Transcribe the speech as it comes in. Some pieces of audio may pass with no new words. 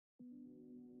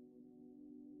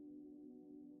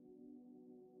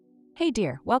Hey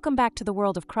dear, welcome back to the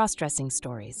world of cross-dressing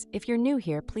stories. If you're new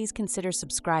here, please consider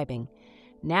subscribing.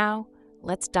 Now,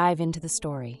 let's dive into the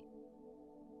story.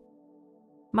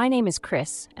 My name is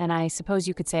Chris, and I suppose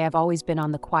you could say I've always been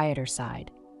on the quieter side.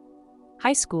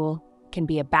 High school can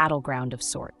be a battleground of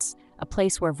sorts, a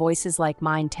place where voices like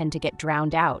mine tend to get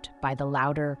drowned out by the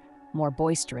louder, more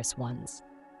boisterous ones.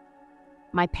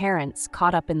 My parents,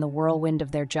 caught up in the whirlwind of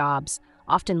their jobs,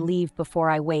 often leave before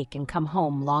I wake and come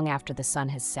home long after the sun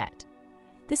has set.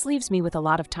 This leaves me with a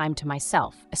lot of time to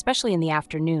myself, especially in the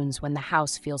afternoons when the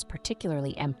house feels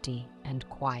particularly empty and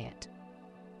quiet.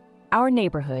 Our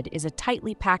neighborhood is a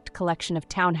tightly packed collection of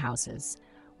townhouses,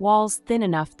 walls thin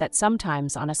enough that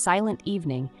sometimes on a silent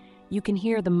evening you can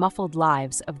hear the muffled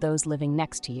lives of those living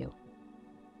next to you.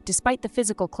 Despite the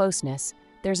physical closeness,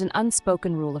 there's an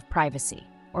unspoken rule of privacy,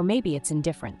 or maybe it's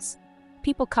indifference.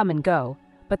 People come and go,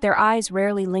 but their eyes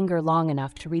rarely linger long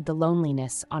enough to read the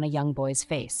loneliness on a young boy's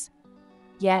face.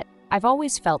 Yet, I've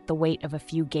always felt the weight of a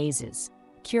few gazes,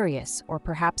 curious or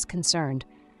perhaps concerned,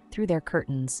 through their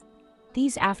curtains.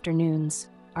 These afternoons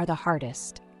are the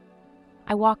hardest.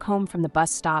 I walk home from the bus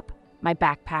stop, my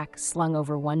backpack slung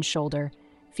over one shoulder,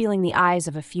 feeling the eyes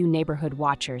of a few neighborhood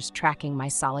watchers tracking my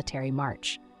solitary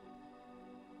march.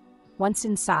 Once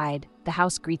inside, the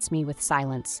house greets me with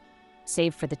silence,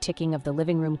 save for the ticking of the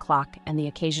living room clock and the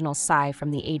occasional sigh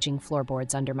from the aging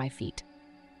floorboards under my feet.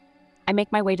 I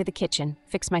make my way to the kitchen,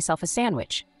 fix myself a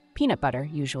sandwich, peanut butter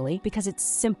usually, because it's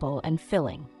simple and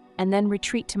filling, and then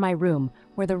retreat to my room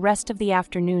where the rest of the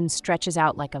afternoon stretches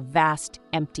out like a vast,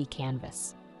 empty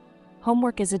canvas.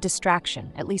 Homework is a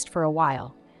distraction, at least for a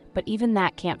while, but even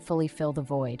that can't fully fill the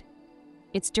void.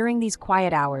 It's during these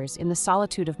quiet hours, in the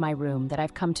solitude of my room, that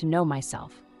I've come to know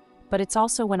myself, but it's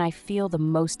also when I feel the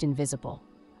most invisible,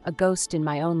 a ghost in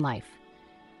my own life,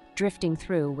 drifting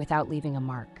through without leaving a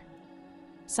mark.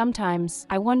 Sometimes,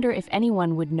 I wonder if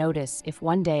anyone would notice if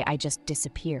one day I just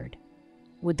disappeared.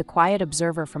 Would the quiet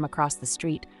observer from across the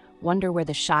street wonder where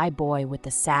the shy boy with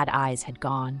the sad eyes had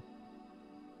gone?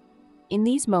 In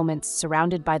these moments,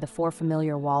 surrounded by the four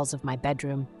familiar walls of my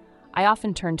bedroom, I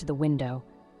often turn to the window,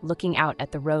 looking out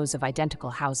at the rows of identical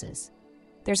houses.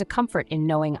 There's a comfort in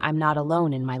knowing I'm not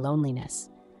alone in my loneliness,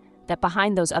 that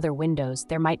behind those other windows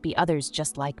there might be others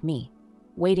just like me,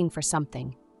 waiting for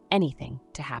something, anything,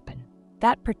 to happen.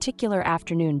 That particular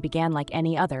afternoon began like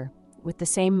any other, with the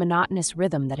same monotonous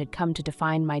rhythm that had come to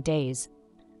define my days.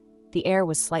 The air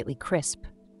was slightly crisp,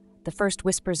 the first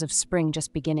whispers of spring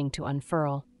just beginning to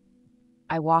unfurl.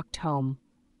 I walked home,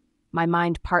 my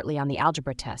mind partly on the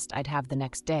algebra test I'd have the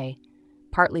next day,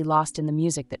 partly lost in the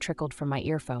music that trickled from my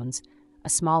earphones, a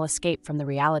small escape from the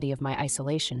reality of my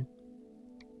isolation.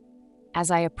 As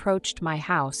I approached my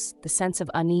house, the sense of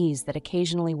unease that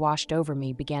occasionally washed over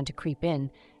me began to creep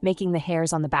in, making the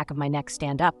hairs on the back of my neck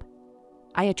stand up.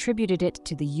 I attributed it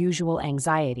to the usual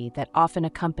anxiety that often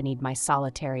accompanied my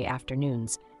solitary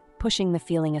afternoons, pushing the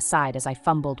feeling aside as I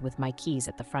fumbled with my keys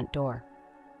at the front door.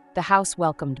 The house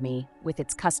welcomed me with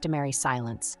its customary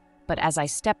silence, but as I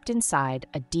stepped inside,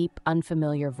 a deep,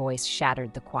 unfamiliar voice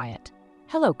shattered the quiet.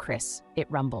 "Hello, Chris," it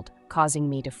rumbled, causing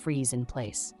me to freeze in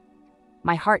place.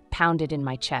 My heart pounded in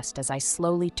my chest as I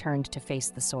slowly turned to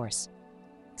face the source.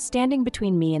 Standing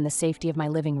between me and the safety of my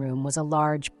living room was a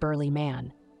large, burly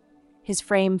man. His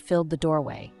frame filled the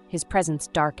doorway, his presence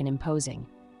dark and imposing.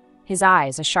 His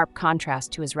eyes, a sharp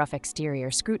contrast to his rough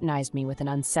exterior, scrutinized me with an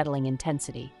unsettling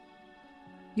intensity.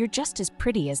 "You're just as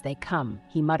pretty as they come,"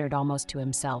 he muttered almost to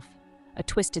himself, a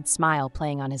twisted smile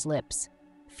playing on his lips.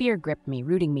 Fear gripped me,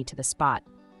 rooting me to the spot.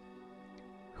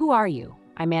 "Who are you?"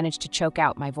 I managed to choke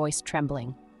out, my voice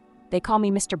trembling. "They call me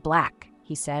Mr. Black,"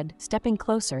 he said, stepping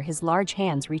closer, his large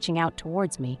hands reaching out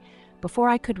towards me. Before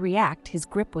I could react, his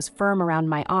grip was firm around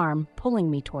my arm, pulling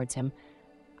me towards him.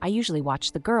 "I usually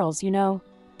watch the girls, you know,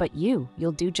 but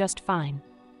you'll do just fine."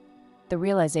 The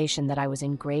realization that I was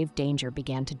in grave danger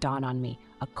began to dawn on me,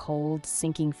 a cold,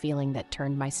 sinking feeling that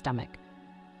turned my stomach.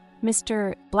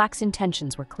 Mr. Black's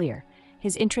intentions were clear,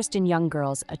 his interest in young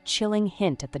girls a chilling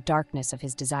hint at the darkness of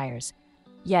his desires.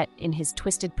 Yet, in his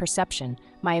twisted perception,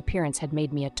 my appearance had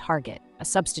made me a target, a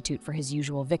substitute for his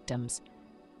usual victims.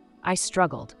 I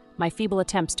struggled, my feeble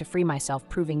attempts to free myself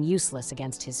proving useless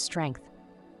against his strength.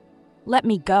 "Let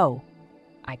me go!"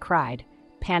 I cried,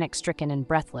 panic-stricken and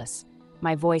breathless,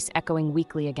 my voice echoing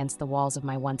weakly against the walls of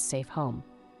my once safe home.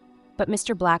 But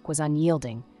Mr. Black was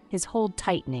unyielding, his hold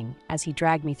tightening as he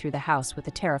dragged me through the house with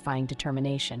a terrifying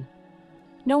determination.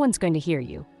 "No one's going to hear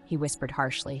you," he whispered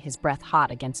harshly, his breath hot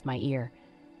against my ear.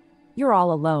 "You're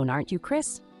all alone, aren't you,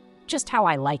 Chris? Just how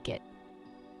I like it."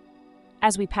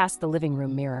 As we passed the living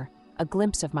room mirror, a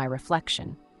glimpse of my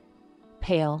reflection.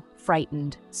 pale,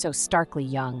 frightened, so starkly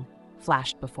young,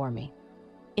 flashed before me.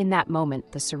 In that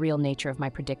moment, the surreal nature of my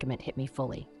predicament hit me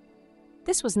fully.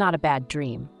 This was not a bad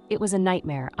dream. It was a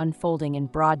nightmare unfolding in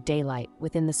broad daylight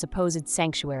within the supposed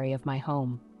sanctuary of my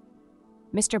home.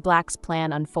 Mr. Black's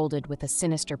plan unfolded with a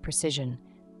sinister precision.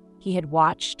 He had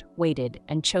watched, waited,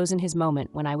 and chosen his moment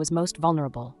when I was most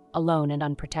vulnerable, alone and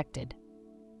unprotected.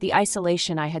 The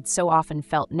isolation I had so often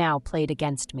felt now played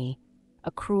against me, a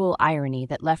cruel irony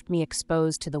that left me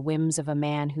exposed to the whims of a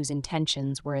man whose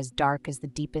intentions were as dark as the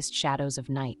deepest shadows of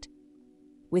night.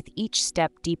 With each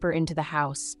step deeper into the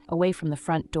house, away from the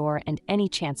front door and any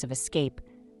chance of escape,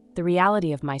 the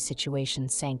reality of my situation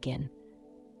sank in.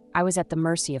 I was at the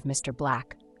mercy of Mr.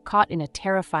 Black, caught in a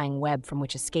terrifying web from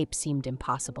which escape seemed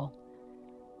impossible.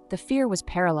 The fear was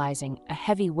paralyzing, a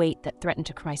heavy weight that threatened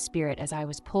to crush my spirit as I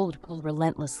was pulled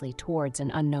relentlessly towards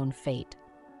an unknown fate.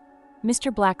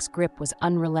 Mr. Black's grip was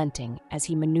unrelenting as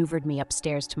he maneuvered me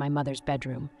upstairs to my mother's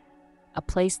bedroom, a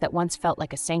place that once felt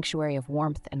like a sanctuary of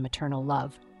warmth and maternal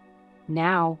love.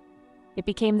 Now, it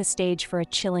became the stage for a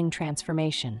chilling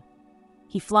transformation.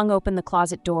 He flung open the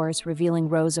closet doors, revealing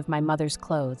rows of my mother's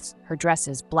clothes, her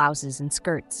dresses, blouses, and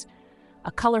skirts,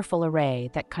 a colorful array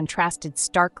that contrasted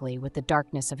starkly with the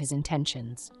darkness of his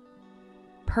intentions.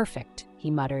 "Perfect,"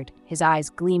 he muttered, his eyes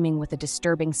gleaming with a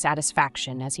disturbing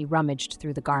satisfaction as he rummaged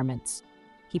through the garments.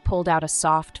 He pulled out a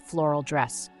soft, floral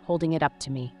dress, holding it up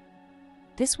to me.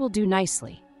 "This will do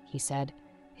nicely," he said,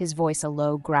 his voice a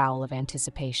low growl of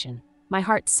anticipation. My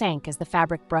heart sank as the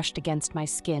fabric brushed against my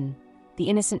skin, the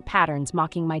innocent patterns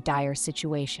mocking my dire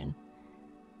situation.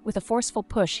 With a forceful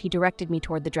push, he directed me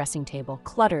toward the dressing table,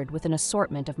 cluttered with an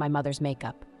assortment of my mother's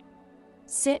makeup.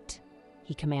 "Sit,"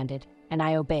 he commanded, and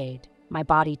I obeyed, my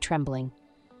body trembling.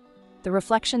 The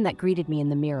reflection that greeted me in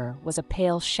the mirror was a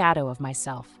pale shadow of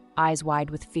myself, eyes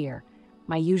wide with fear,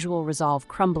 my usual resolve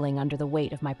crumbling under the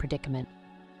weight of my predicament.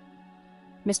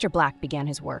 Mr. Black began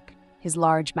his work, his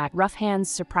large, rough hands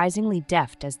surprisingly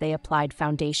deft as they applied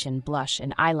foundation, blush,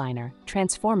 and eyeliner,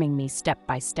 transforming me step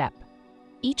by step.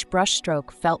 Each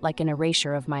brushstroke felt like an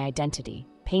erasure of my identity,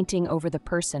 painting over the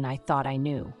person I thought I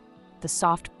knew. The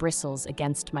soft bristles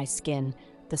against my skin,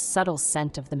 the subtle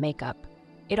scent of the makeup.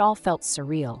 It all felt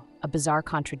surreal, a bizarre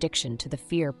contradiction to the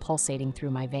fear pulsating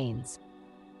through my veins.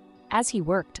 As he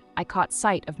worked, I caught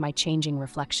sight of my changing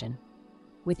reflection.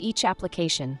 With each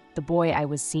application, the boy I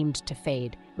was seemed to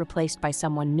fade, replaced by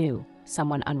someone new,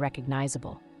 someone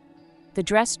unrecognizable. The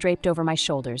dress draped over my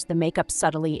shoulders, the makeup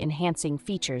subtly enhancing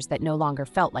features that no longer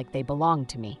felt like they belonged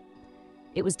to me.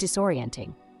 It was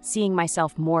disorienting, seeing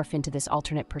myself morph into this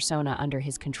alternate persona under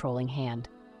his controlling hand.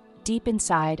 Deep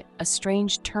inside, a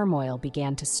strange turmoil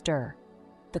began to stir.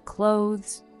 The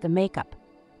clothes, the makeup,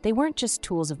 they weren't just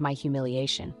tools of my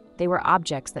humiliation. They were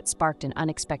objects that sparked an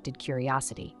unexpected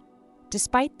curiosity.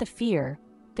 Despite the fear,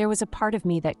 there was a part of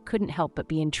me that couldn't help but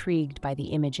be intrigued by the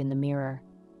image in the mirror.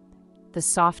 The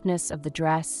softness of the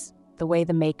dress, the way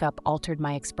the makeup altered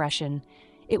my expression,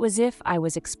 it was as if I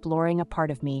was exploring a part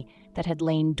of me that had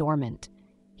lain dormant,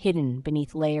 hidden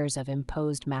beneath layers of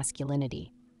imposed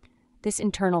masculinity. This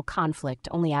internal conflict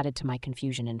only added to my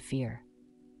confusion and fear.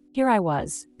 Here I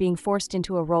was, being forced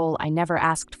into a role I never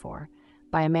asked for,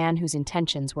 by a man whose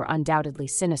intentions were undoubtedly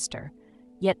sinister,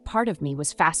 yet part of me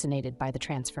was fascinated by the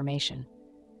transformation.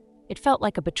 It felt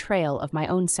like a betrayal of my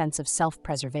own sense of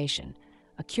self-preservation,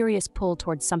 a curious pull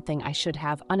towards something I should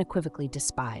have unequivocally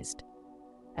despised.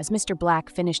 As Mr. Black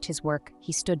finished his work,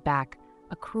 he stood back,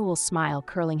 a cruel smile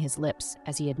curling his lips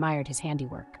as he admired his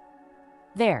handiwork.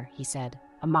 "There," he said,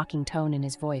 a mocking tone in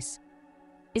his voice.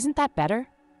 "Isn't that better?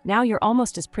 Now you're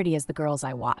almost as pretty as the girls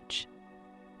I watch."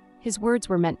 His words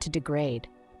were meant to degrade,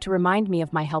 to remind me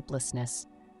of my helplessness,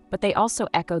 but they also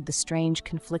echoed the strange,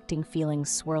 conflicting feelings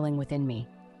swirling within me.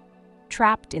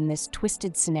 Trapped in this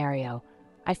twisted scenario,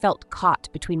 I felt caught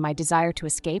between my desire to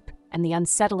escape and the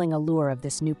unsettling allure of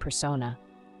this new persona.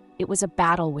 It was a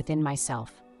battle within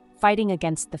myself, fighting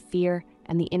against the fear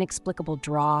and the inexplicable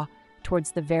draw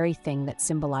towards the very thing that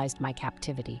symbolized my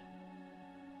captivity.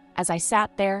 As I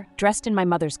sat there, dressed in my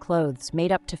mother's clothes,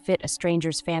 made up to fit a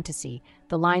stranger's fantasy,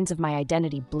 the lines of my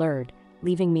identity blurred,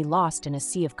 leaving me lost in a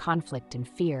sea of conflict and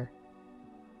fear.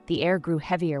 The air grew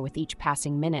heavier with each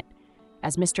passing minute,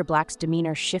 as Mr. Black's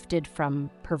demeanor shifted from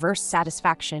perverse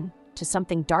satisfaction to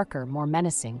something darker, more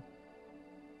menacing.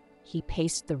 He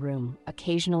paced the room,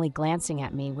 occasionally glancing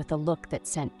at me with a look that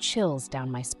sent chills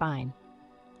down my spine.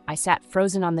 I sat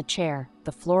frozen on the chair,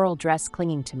 the floral dress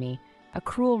clinging to me, a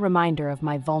cruel reminder of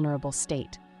my vulnerable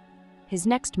state. His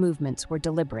next movements were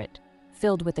deliberate,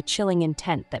 filled with a chilling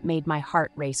intent that made my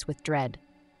heart race with dread.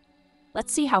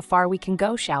 "Let's see how far we can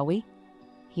go, shall we?"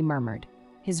 he murmured,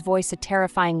 his voice a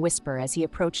terrifying whisper as he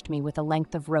approached me with a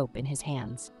length of rope in his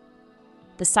hands.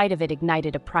 The sight of it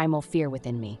ignited a primal fear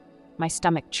within me. My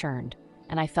stomach churned,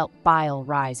 and I felt bile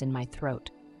rise in my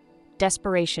throat.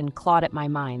 Desperation clawed at my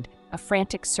mind, a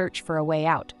frantic search for a way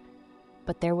out.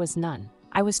 But there was none.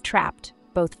 I was trapped,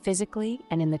 both physically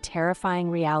and in the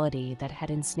terrifying reality that had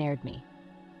ensnared me.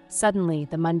 Suddenly,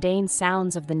 the mundane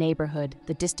sounds of the neighborhood,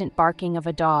 the distant barking of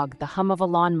a dog, the hum of a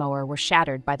lawnmower were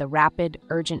shattered by the rapid,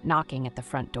 urgent knocking at the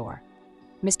front door.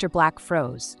 Mr. Black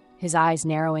froze, his eyes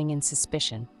narrowing in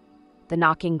suspicion. The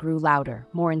knocking grew louder,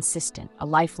 more insistent, a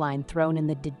lifeline thrown in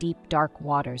the deep, dark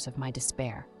waters of my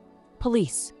despair.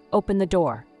 "Police, open the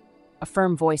door," a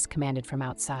firm voice commanded from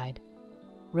outside.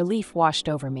 Relief washed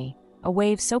over me, a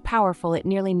wave so powerful it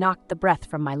nearly knocked the breath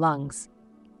from my lungs.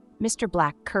 Mr.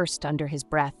 Black cursed under his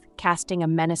breath, casting a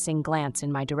menacing glance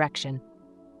in my direction.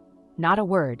 "Not a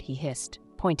word," he hissed,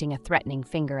 pointing a threatening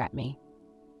finger at me.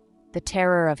 The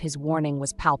terror of his warning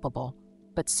was palpable,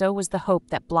 but so was the hope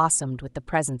that blossomed with the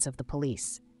presence of the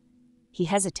police. He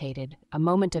hesitated, a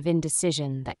moment of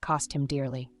indecision that cost him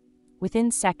dearly.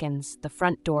 Within seconds, the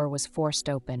front door was forced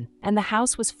open, and the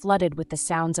house was flooded with the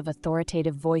sounds of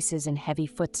authoritative voices and heavy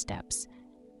footsteps.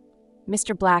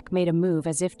 Mr. Black made a move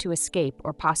as if to escape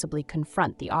or possibly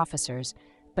confront the officers,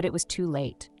 but it was too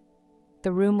late.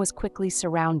 The room was quickly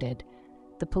surrounded,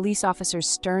 the police officers'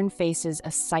 stern faces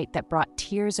a sight that brought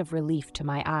tears of relief to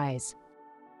my eyes.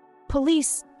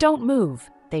 "Police, don't move!"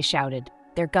 they shouted,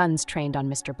 their guns trained on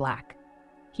Mr. Black.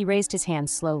 He raised his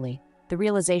hands slowly, the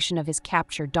realization of his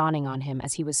capture dawning on him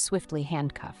as he was swiftly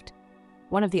handcuffed.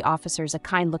 One of the officers, a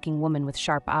kind-looking woman with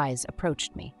sharp eyes,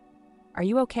 approached me. "Are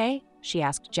you okay?" she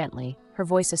asked gently, her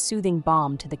voice a soothing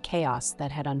balm to the chaos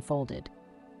that had unfolded.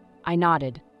 I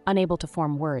nodded, unable to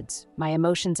form words, my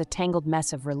emotions a tangled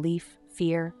mess of relief,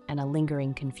 fear, and a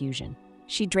lingering confusion.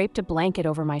 She draped a blanket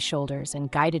over my shoulders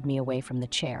and guided me away from the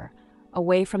chair,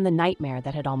 away from the nightmare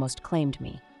that had almost claimed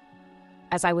me.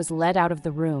 As I was led out of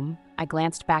the room, I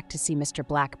glanced back to see Mr.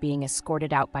 Black being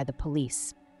escorted out by the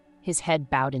police, his head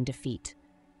bowed in defeat.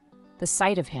 The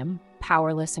sight of him,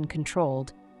 powerless and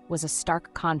controlled, was a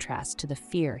stark contrast to the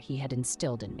fear he had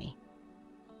instilled in me.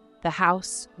 The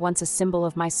house, once a symbol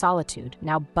of my solitude,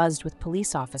 now buzzed with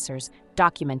police officers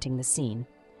documenting the scene,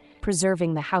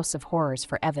 preserving the house of horrors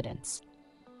for evidence.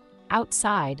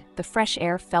 Outside, the fresh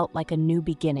air felt like a new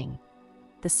beginning,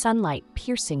 the sunlight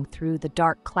piercing through the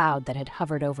dark cloud that had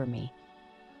hovered over me.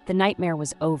 The nightmare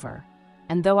was over,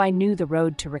 and though I knew the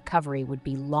road to recovery would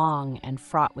be long and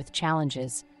fraught with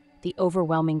challenges, the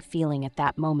overwhelming feeling at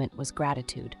that moment was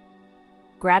gratitude.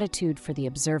 Gratitude for the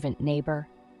observant neighbor,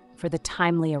 for the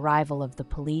timely arrival of the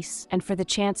police, and for the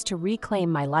chance to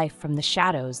reclaim my life from the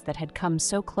shadows that had come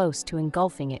so close to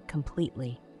engulfing it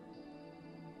completely.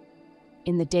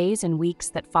 In the days and weeks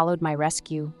that followed my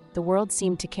rescue, the world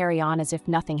seemed to carry on as if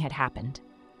nothing had happened.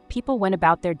 People went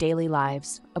about their daily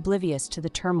lives, oblivious to the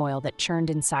turmoil that churned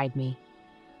inside me.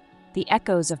 The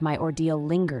echoes of my ordeal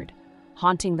lingered,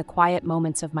 haunting the quiet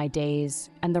moments of my days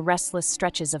and the restless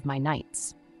stretches of my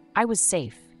nights. I was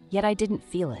safe, yet I didn't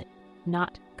feel it.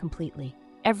 Not completely.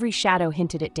 Every shadow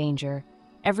hinted at danger,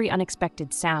 every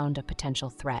unexpected sound a potential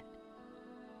threat.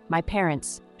 My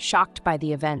parents, shocked by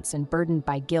the events and burdened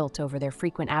by guilt over their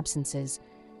frequent absences,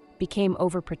 became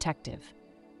overprotective.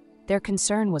 Their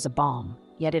concern was a balm,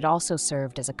 yet it also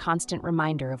served as a constant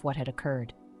reminder of what had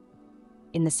occurred.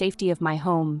 In the safety of my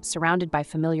home, surrounded by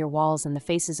familiar walls and the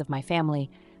faces of my family,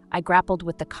 I grappled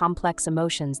with the complex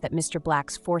emotions that Mr.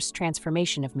 Black's forced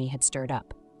transformation of me had stirred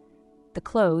up. The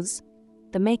clothes,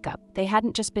 the makeup, they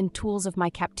hadn't just been tools of my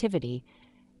captivity,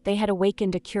 they had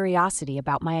awakened a curiosity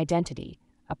about my identity,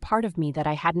 a part of me that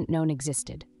I hadn't known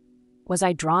existed. Was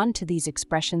I drawn to these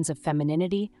expressions of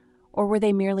femininity, or were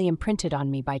they merely imprinted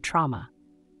on me by trauma?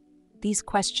 These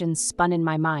questions spun in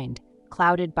my mind,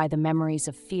 clouded by the memories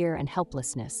of fear and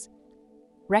helplessness.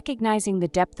 Recognizing the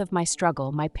depth of my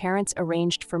struggle, my parents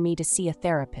arranged for me to see a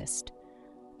therapist.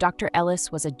 Dr.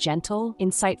 Ellis was a gentle,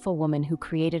 insightful woman who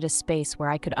created a space where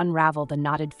I could unravel the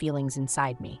knotted feelings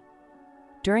inside me.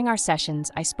 During our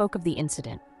sessions, I spoke of the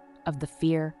incident, of the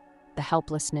fear, the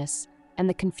helplessness, and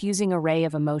the confusing array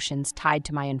of emotions tied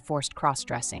to my enforced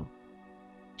cross-dressing.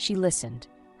 She listened,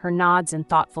 her nods and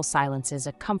thoughtful silences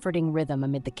a comforting rhythm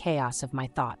amid the chaos of my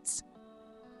thoughts.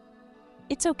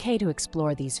 "It's okay to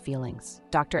explore these feelings,"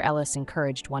 Dr. Ellis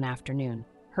encouraged one afternoon,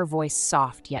 her voice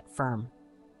soft yet firm.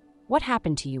 "What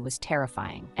happened to you was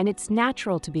terrifying, and it's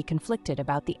natural to be conflicted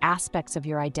about the aspects of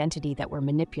your identity that were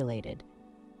manipulated.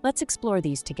 Let's explore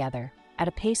these together, at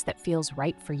a pace that feels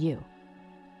right for you."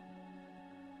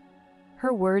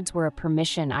 Her words were a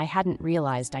permission I hadn't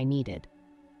realized I needed.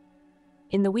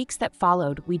 In the weeks that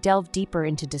followed, we delved deeper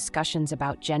into discussions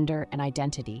about gender and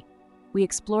identity. We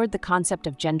explored the concept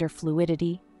of gender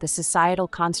fluidity, the societal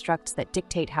constructs that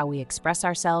dictate how we express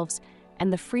ourselves,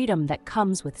 and the freedom that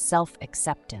comes with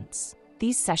self-acceptance.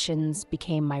 These sessions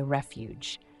became my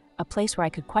refuge, a place where I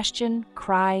could question,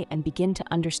 cry, and begin to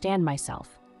understand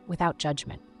myself without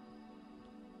judgment.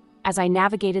 As I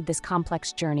navigated this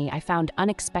complex journey, I found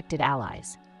unexpected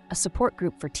allies. A support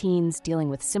group for teens dealing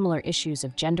with similar issues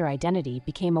of gender identity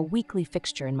became a weekly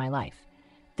fixture in my life.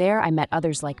 There, I met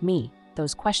others like me,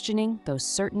 those questioning, those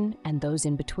certain, and those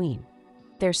in between.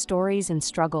 Their stories and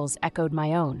struggles echoed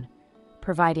my own,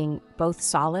 providing both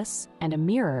solace and a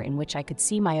mirror in which I could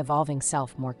see my evolving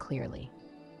self more clearly.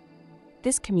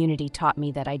 This community taught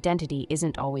me that identity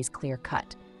isn't always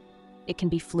clear-cut. It can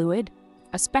be fluid,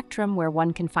 a spectrum where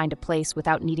one can find a place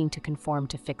without needing to conform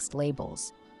to fixed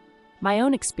labels. My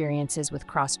own experiences with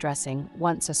cross-dressing,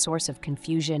 once a source of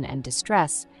confusion and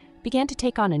distress, began to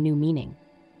take on a new meaning.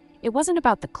 It wasn't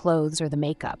about the clothes or the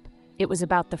makeup. It was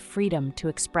about the freedom to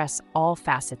express all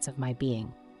facets of my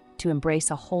being, to embrace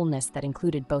a wholeness that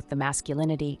included both the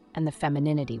masculinity and the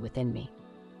femininity within me.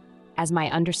 As my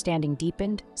understanding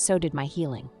deepened, so did my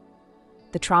healing.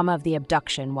 The trauma of the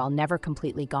abduction, while never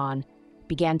completely gone,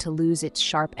 began to lose its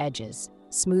sharp edges,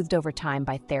 smoothed over time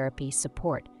by therapy,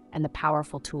 support, and the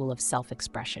powerful tool of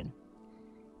self-expression.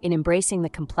 In embracing the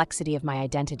complexity of my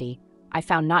identity, I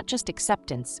found not just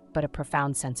acceptance, but a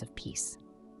profound sense of peace.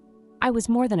 I was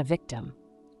more than a victim.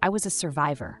 I was a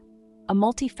survivor, a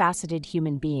multifaceted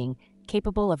human being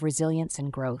capable of resilience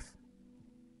and growth.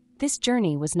 This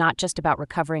journey was not just about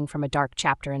recovering from a dark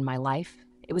chapter in my life.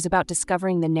 It was about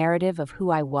discovering the narrative of who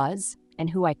I was and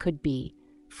who I could be,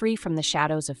 free from the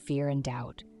shadows of fear and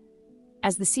doubt.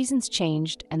 As the seasons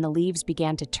changed and the leaves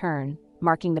began to turn,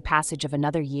 marking the passage of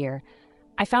another year,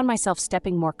 I found myself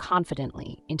stepping more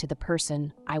confidently into the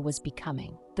person I was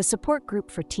becoming. The support group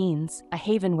for teens, a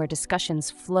haven where discussions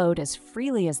flowed as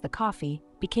freely as the coffee,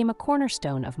 became a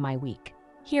cornerstone of my week.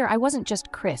 Here, I wasn't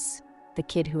just Chris, the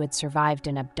kid who had survived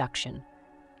an abduction.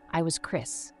 I was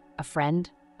Chris, a friend,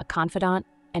 a confidant,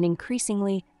 and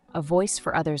increasingly, a voice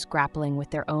for others grappling with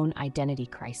their own identity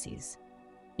crises.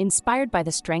 Inspired by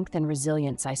the strength and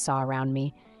resilience I saw around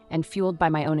me, and fueled by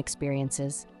my own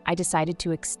experiences, I decided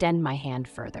to extend my hand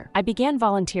further. I began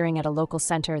volunteering at a local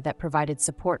center that provided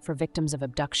support for victims of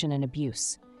abduction and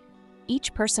abuse.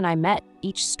 Each person I met,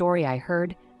 each story I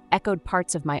heard, echoed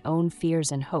parts of my own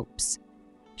fears and hopes.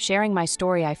 Sharing my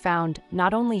story, I found,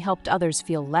 not only helped others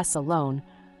feel less alone,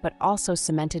 but also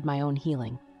cemented my own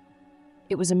healing.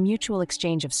 It was a mutual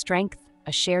exchange of strength,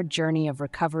 a shared journey of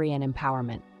recovery and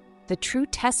empowerment. The true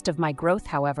test of my growth,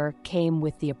 however, came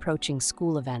with the approaching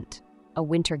school event, a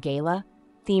winter gala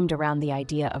themed around the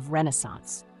idea of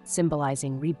Renaissance,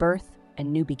 symbolizing rebirth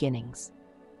and new beginnings.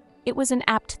 It was an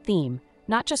apt theme,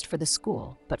 not just for the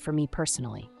school, but for me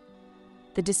personally.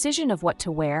 The decision of what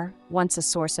to wear, once a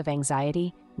source of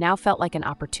anxiety, now felt like an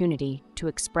opportunity to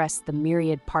express the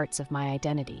myriad parts of my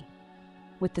identity.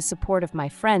 With the support of my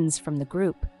friends from the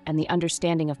group and the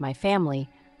understanding of my family,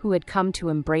 who had come to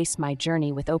embrace my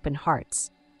journey with open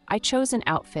hearts, I chose an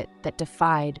outfit that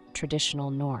defied traditional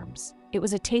norms. It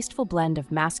was a tasteful blend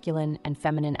of masculine and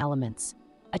feminine elements,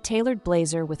 a tailored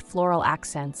blazer with floral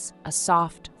accents, a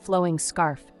soft, flowing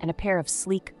scarf, and a pair of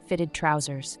sleek, fitted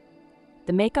trousers.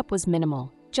 The makeup was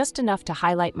minimal, just enough to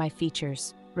highlight my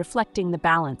features, reflecting the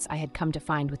balance I had come to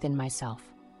find within myself.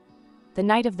 The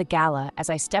night of the gala,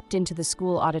 as I stepped into the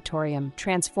school auditorium,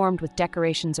 transformed with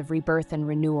decorations of rebirth and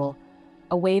renewal,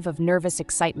 a wave of nervous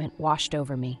excitement washed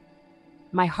over me.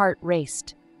 My heart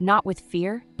raced, not with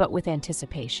fear, but with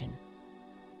anticipation.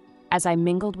 As I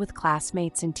mingled with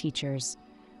classmates and teachers,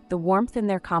 the warmth in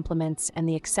their compliments and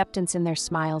the acceptance in their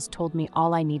smiles told me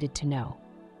all I needed to know.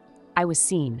 I was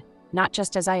seen, not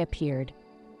just as I appeared,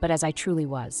 but as I truly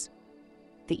was.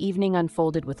 The evening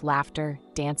unfolded with laughter,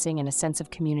 dancing, and a sense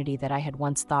of community that I had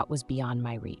once thought was beyond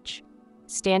my reach.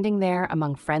 Standing there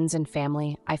among friends and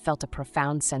family, I felt a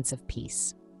profound sense of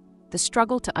peace. The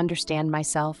struggle to understand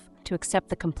myself, to accept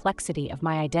the complexity of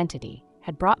my identity,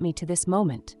 had brought me to this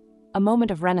moment, a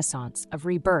moment of renaissance, of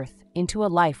rebirth, into a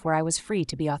life where I was free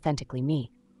to be authentically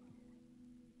me.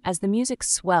 As the music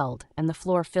swelled and the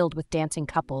floor filled with dancing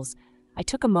couples, I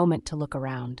took a moment to look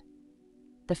around.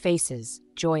 The faces,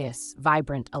 joyous,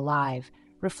 vibrant, alive,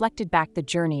 reflected back the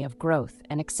journey of growth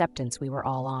and acceptance we were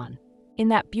all on. In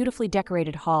that beautifully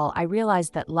decorated hall, I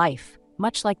realized that life,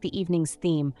 much like the evening's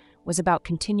theme, was about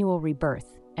continual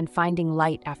rebirth and finding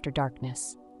light after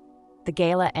darkness. The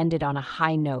gala ended on a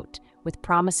high note, with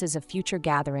promises of future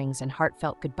gatherings and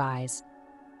heartfelt goodbyes.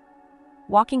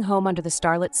 Walking home under the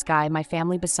starlit sky, my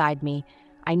family beside me,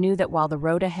 I knew that while the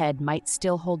road ahead might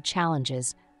still hold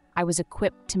challenges, I was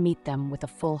equipped to meet them with a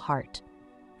full heart.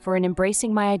 For in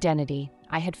embracing my identity,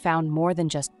 I had found more than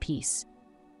just peace.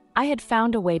 I had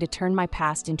found a way to turn my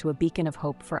past into a beacon of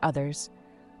hope for others,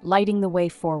 lighting the way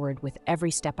forward with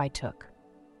every step I took.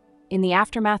 In the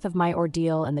aftermath of my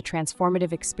ordeal and the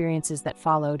transformative experiences that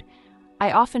followed,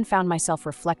 I often found myself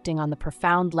reflecting on the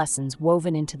profound lessons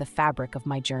woven into the fabric of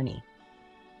my journey.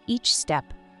 Each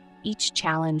step, each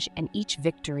challenge, and each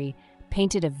victory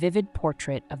painted a vivid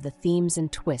portrait of the themes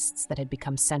and twists that had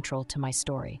become central to my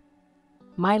story.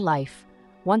 My life,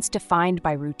 once defined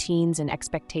by routines and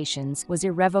expectations, was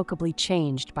irrevocably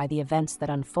changed by the events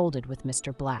that unfolded with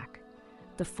Mr. Black.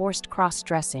 The forced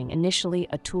cross-dressing, initially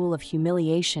a tool of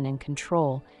humiliation and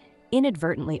control,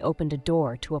 inadvertently opened a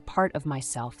door to a part of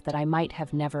myself that I might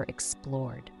have never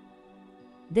explored.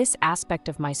 This aspect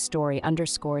of my story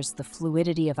underscores the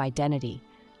fluidity of identity,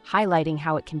 highlighting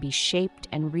how it can be shaped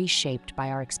and reshaped by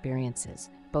our experiences,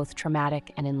 both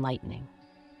traumatic and enlightening.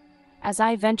 As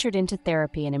I ventured into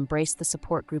therapy and embraced the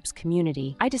support group's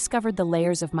community, I discovered the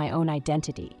layers of my own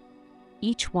identity,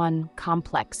 each one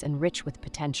complex and rich with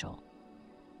potential.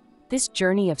 This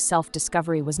journey of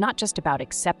self-discovery was not just about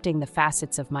accepting the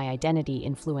facets of my identity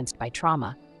influenced by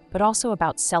trauma, but also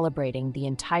about celebrating the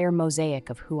entire mosaic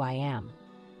of who I am.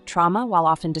 Trauma, while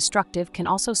often destructive, can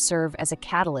also serve as a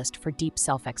catalyst for deep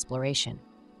self-exploration.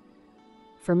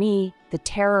 For me, the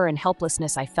terror and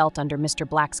helplessness I felt under Mr.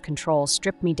 Black's control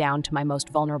stripped me down to my most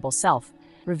vulnerable self,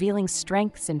 revealing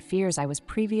strengths and fears I was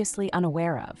previously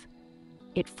unaware of.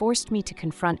 It forced me to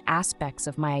confront aspects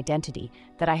of my identity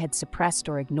that I had suppressed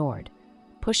or ignored,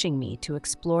 pushing me to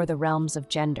explore the realms of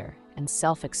gender and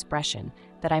self-expression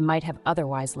that I might have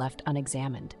otherwise left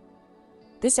unexamined.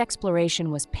 This exploration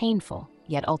was painful,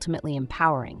 yet ultimately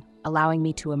empowering, allowing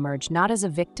me to emerge not as a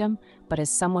victim, but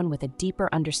as someone with a deeper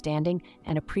understanding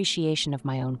and appreciation of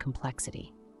my own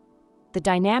complexity. The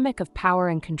dynamic of power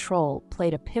and control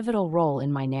played a pivotal role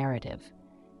in my narrative.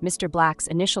 Mr. Black's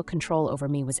initial control over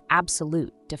me was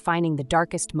absolute, defining the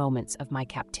darkest moments of my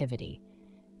captivity.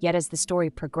 Yet as the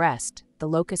story progressed, the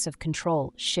locus of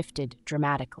control shifted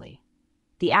dramatically.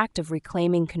 The act of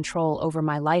reclaiming control over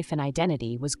my life and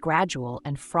identity was gradual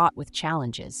and fraught with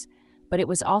challenges, but it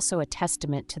was also a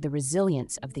testament to the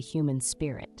resilience of the human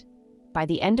spirit. By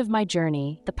the end of my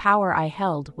journey, the power I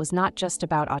held was not just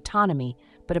about autonomy,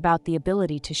 but about the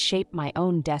ability to shape my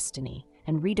own destiny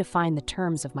and redefine the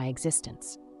terms of my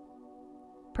existence.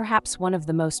 Perhaps one of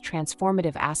the most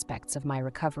transformative aspects of my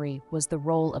recovery was the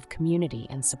role of community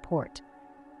and support.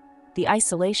 The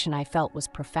isolation I felt was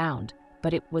profound,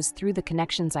 but it was through the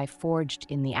connections I forged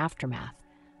in the aftermath,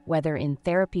 whether in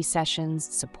therapy sessions,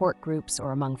 support groups,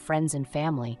 or among friends and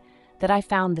family, that I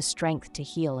found the strength to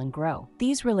heal and grow.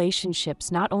 These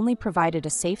relationships not only provided a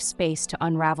safe space to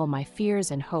unravel my fears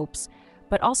and hopes,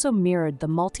 but also mirrored the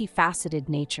multifaceted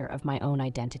nature of my own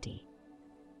identity.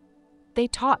 They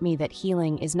taught me that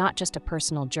healing is not just a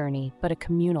personal journey, but a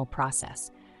communal process,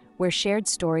 where shared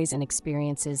stories and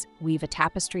experiences weave a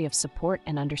tapestry of support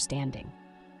and understanding.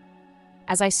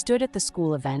 As I stood at the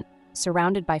school event,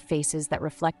 surrounded by faces that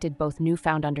reflected both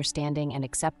newfound understanding and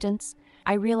acceptance,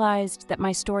 I realized that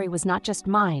my story was not just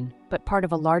mine, but part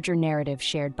of a larger narrative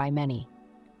shared by many.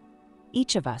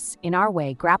 Each of us, in our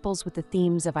way, grapples with the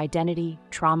themes of identity,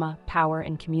 trauma, power,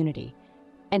 and community.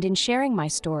 And in sharing my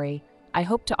story, I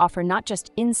hope to offer not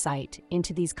just insight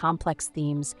into these complex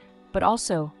themes, but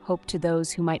also hope to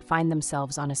those who might find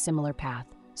themselves on a similar path,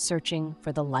 searching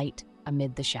for the light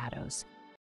amid the shadows.